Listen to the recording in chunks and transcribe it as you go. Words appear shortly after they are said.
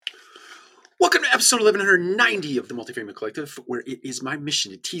Welcome to episode 1190 of the Multifamily Collective, where it is my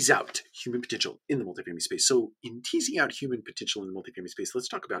mission to tease out human potential in the multifamily space. So, in teasing out human potential in the multifamily space, let's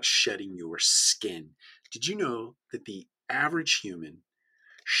talk about shedding your skin. Did you know that the average human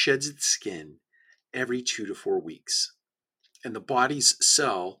sheds its skin every 2 to 4 weeks? And the body's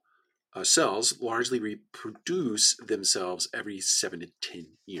cells largely reproduce themselves every 7 to 10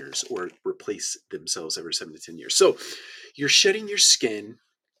 years, or replace themselves every 7 to 10 years. So, you're shedding your skin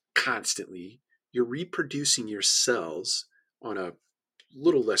constantly. You're reproducing your cells on a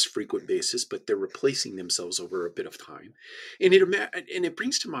little less frequent basis, but they're replacing themselves over a bit of time. And it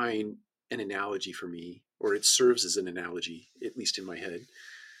brings to mind an analogy for me, or it serves as an analogy, at least in my head,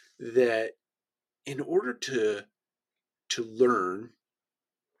 that in order to learn,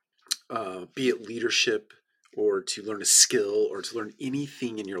 be it leadership or to learn a skill or to learn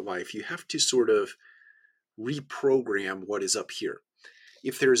anything in your life, you have to sort of reprogram what is up here.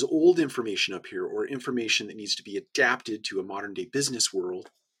 If there's old information up here or information that needs to be adapted to a modern day business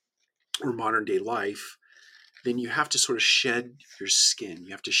world or modern day life, then you have to sort of shed your skin. You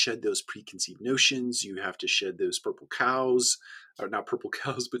have to shed those preconceived notions. You have to shed those purple cows, or not purple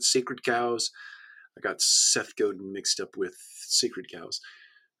cows, but sacred cows. I got Seth Godin mixed up with sacred cows.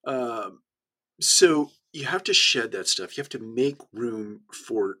 So you have to shed that stuff. You have to make room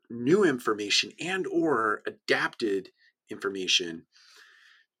for new information and or adapted information.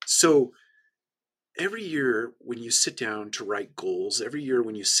 So every year when you sit down to write goals, every year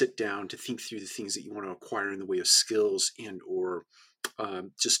when you sit down to think through the things that you want to acquire in the way of skills and or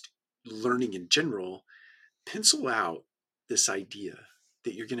just learning in general, pencil out this idea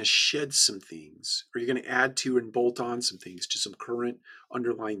that you're going to shed some things, or you're going to add to and bolt on some things to some current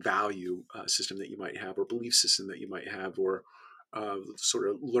underlying value system that you might have, or belief system that you might have, or sort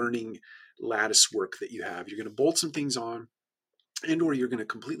of learning lattice work that you have. You're going to bolt some things on, and or you're going to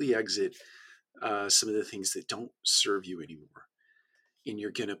completely exit some of the things that don't serve you anymore. And you're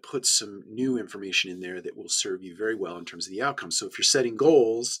going to put some new information in there that will serve you very well in terms of the outcome. So if you're setting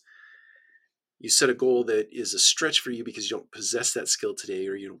goals, you set a goal that is a stretch for you because you don't possess that skill today,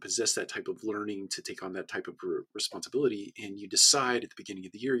 or you don't possess that type of learning to take on that type of responsibility. And you decide at the beginning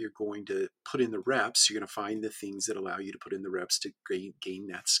of the year, you're going to put in the reps. You're going to find the things that allow you to put in the reps to gain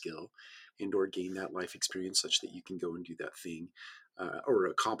that skill and or gain that life experience such that you can go and do that thing or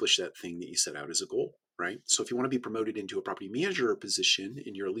accomplish that thing that you set out as a goal, right? So if you want to be promoted into a property manager position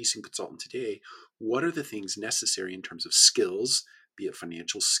and you're a leasing consultant today, what are the things necessary in terms of skills, be it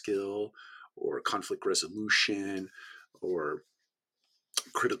financial skill or conflict resolution or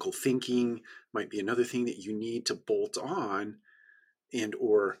critical thinking might be another thing that you need to bolt on and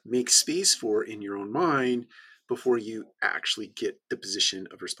or make space for in your own mind before you actually get the position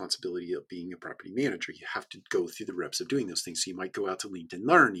of responsibility of being a property manager. You have to go through the reps of doing those things. So you might go out to LinkedIn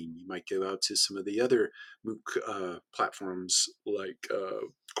Learning. You might go out to some of the other MOOC platforms like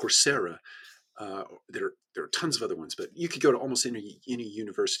Coursera. There are tons of other ones, but you could go to almost any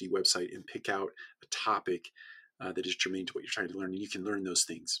university website and pick out a topic that is germane to what you're trying to learn, and you can learn those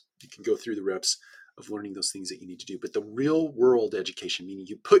things. You can go through the reps of learning those things that you need to do. But the real world education, meaning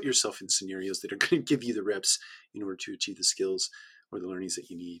you put yourself in scenarios that are going to give you the reps in order to achieve the skills or the learnings that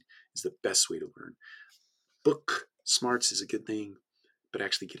you need, is the best way to learn. Book smarts is a good thing, but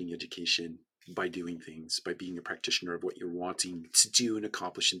actually getting education by doing things, by being a practitioner of what you're wanting to do and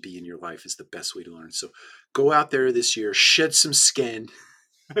accomplish and be in your life is the best way to learn. So go out there this year, shed some skin,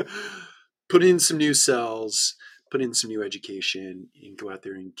 put in some new cells, put in some new education, and go out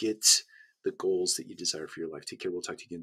there and get the goals that you desire for your life. Take care. We'll talk to you again.